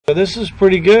So this is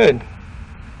pretty good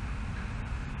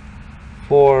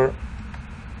for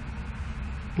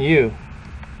you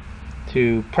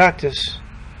to practice.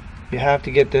 You have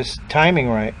to get this timing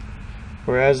right.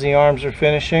 Whereas the arms are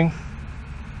finishing,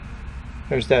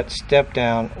 there's that step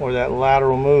down or that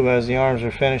lateral move as the arms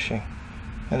are finishing.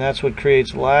 And that's what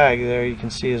creates lag. There you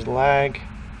can see his lag.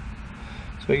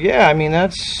 So yeah, I mean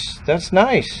that's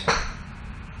nice.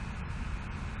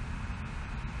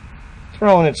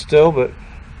 Throwing it still, but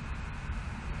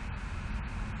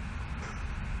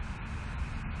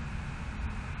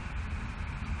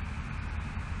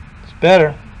it's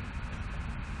better.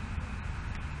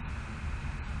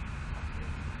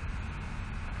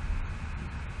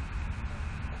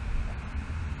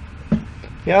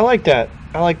 Yeah, I like that.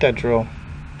 I like that drill.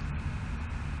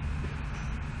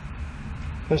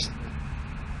 Let's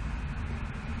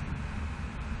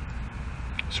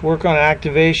work on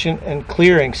activation and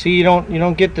clearing. See, you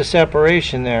don't get the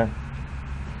separation there.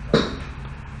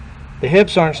 The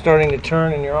hips aren't starting to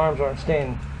turn and your arms aren't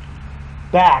staying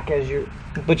back as you're,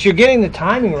 but you're getting the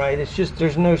timing right. It's just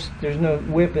there's no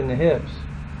whip in the hips.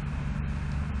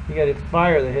 You got to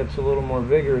fire the hips a little more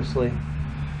vigorously.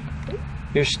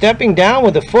 You're stepping down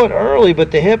with the foot early, but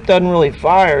the hip doesn't really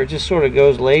fire. It just sort of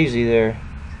goes lazy there.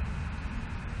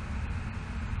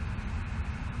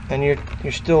 And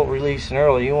you're still releasing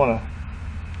early. You want to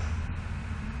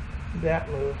that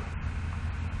move.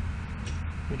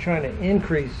 You're trying to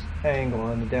increase angle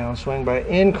on the downswing by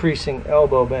increasing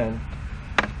elbow bend.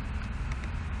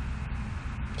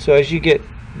 So as you get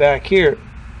back here,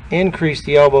 increase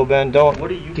the elbow bend. Don't. What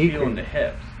do you feel in the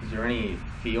hips? Is there any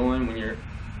feeling when you're?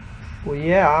 Well,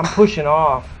 yeah, I'm pushing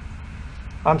off.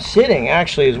 I'm sitting,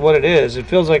 actually, is what it is. It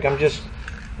feels like I'm just,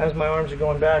 as my arms are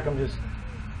going back, I'm just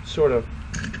sort of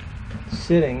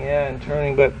sitting, yeah, and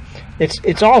turning. But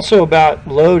it's also about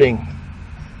loading.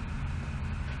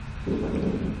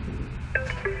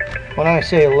 When I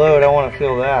say load, I want to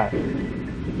feel that.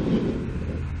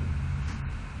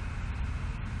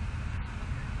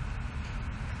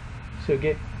 So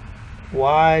get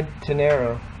wide to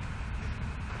narrow.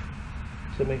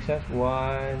 Does that make sense?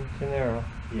 Wide to narrow.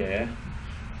 Yeah.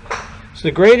 It's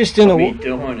the greatest in the world.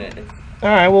 Doing it. All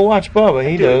right, well watch Bubba.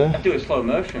 He does. I do a slow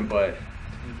motion, but.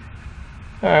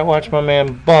 All right, watch my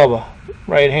man Bubba,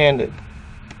 right-handed.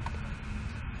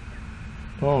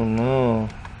 Oh no!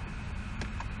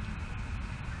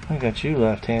 I got you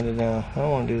left-handed now. I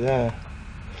don't want to do that.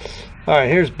 All right,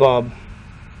 here's Bub.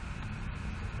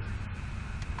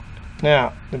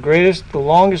 Now, the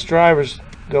longest drivers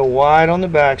go wide on the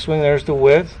backswing. There's the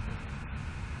width.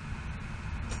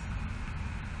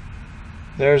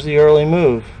 There's the early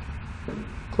move.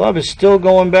 Club is still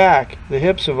going back. The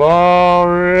hips have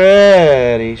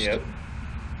already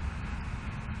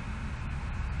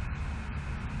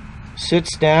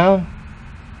sits down,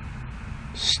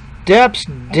 steps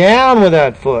down with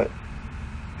that foot.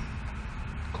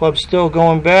 Club's still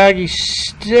going back. He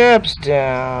steps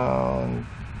down.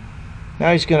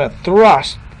 Now he's going to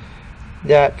thrust.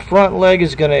 That front leg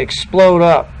is going to explode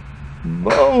up.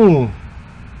 Boom.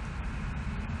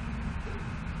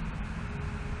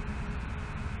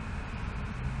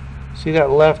 See, that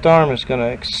left arm is going to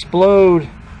explode.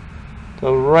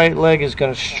 The right leg is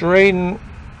going to straighten.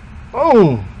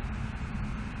 Boom.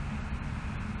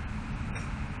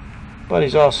 But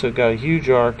he's also got a huge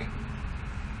arc.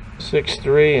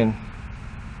 6'3", and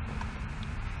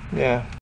yeah.